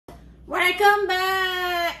Welcome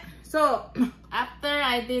back. So after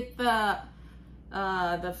I did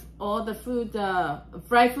all the food,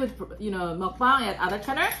 fried food, mukbang at other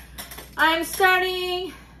channel, I'm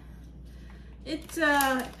starting. It's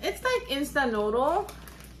like instant noodle,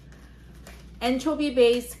 anchovy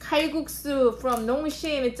based kalgooksu from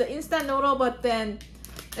Nongshim. It's an instant noodle, but then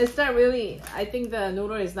it's not really. I think the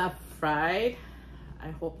noodle is not fried. I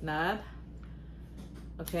hope not.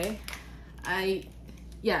 Okay,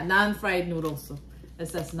 non-fried noodles. It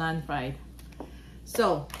says non-fried.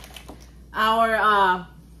 So our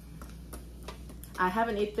I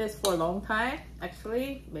haven't eaten this for a long time,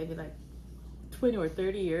 actually, maybe like 20 or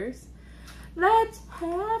 30 years. Let's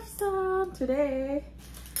have some today.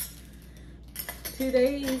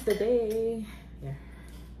 Today is the day. Yeah.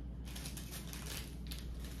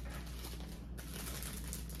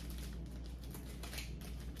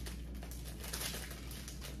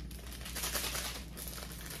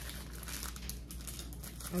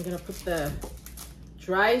 I'm gonna put the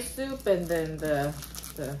dry soup and then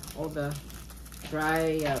all the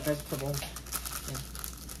dry vegetables.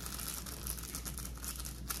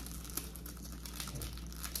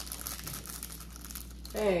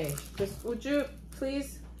 Yeah. Hey, would you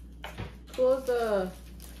please close the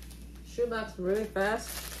shoebox really fast,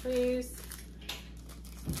 please?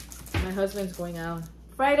 My husband's going out.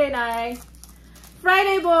 Friday night.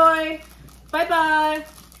 Friday boy. Bye-bye.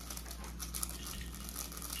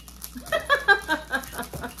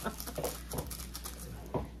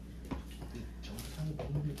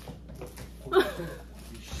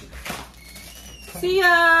 See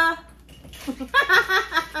ya.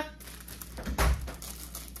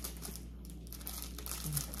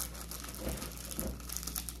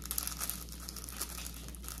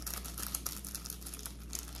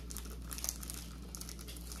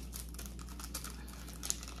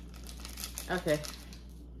 Okay,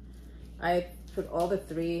 I put all the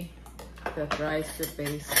dry soup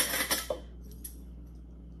base.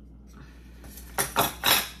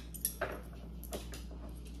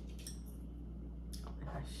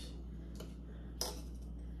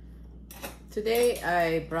 Today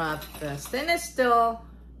I brought the stainless steel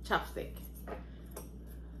chopstick.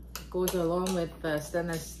 It goes along with the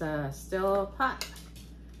stainless steel pot.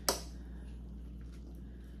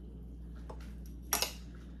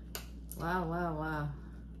 Wow, wow, wow.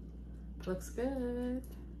 Looks good.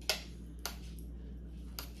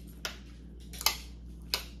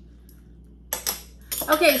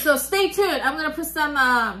 Okay, so stay tuned. I'm gonna put some,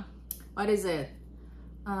 what is it?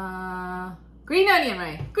 Green onion,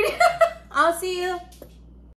 right? Green I'll see you.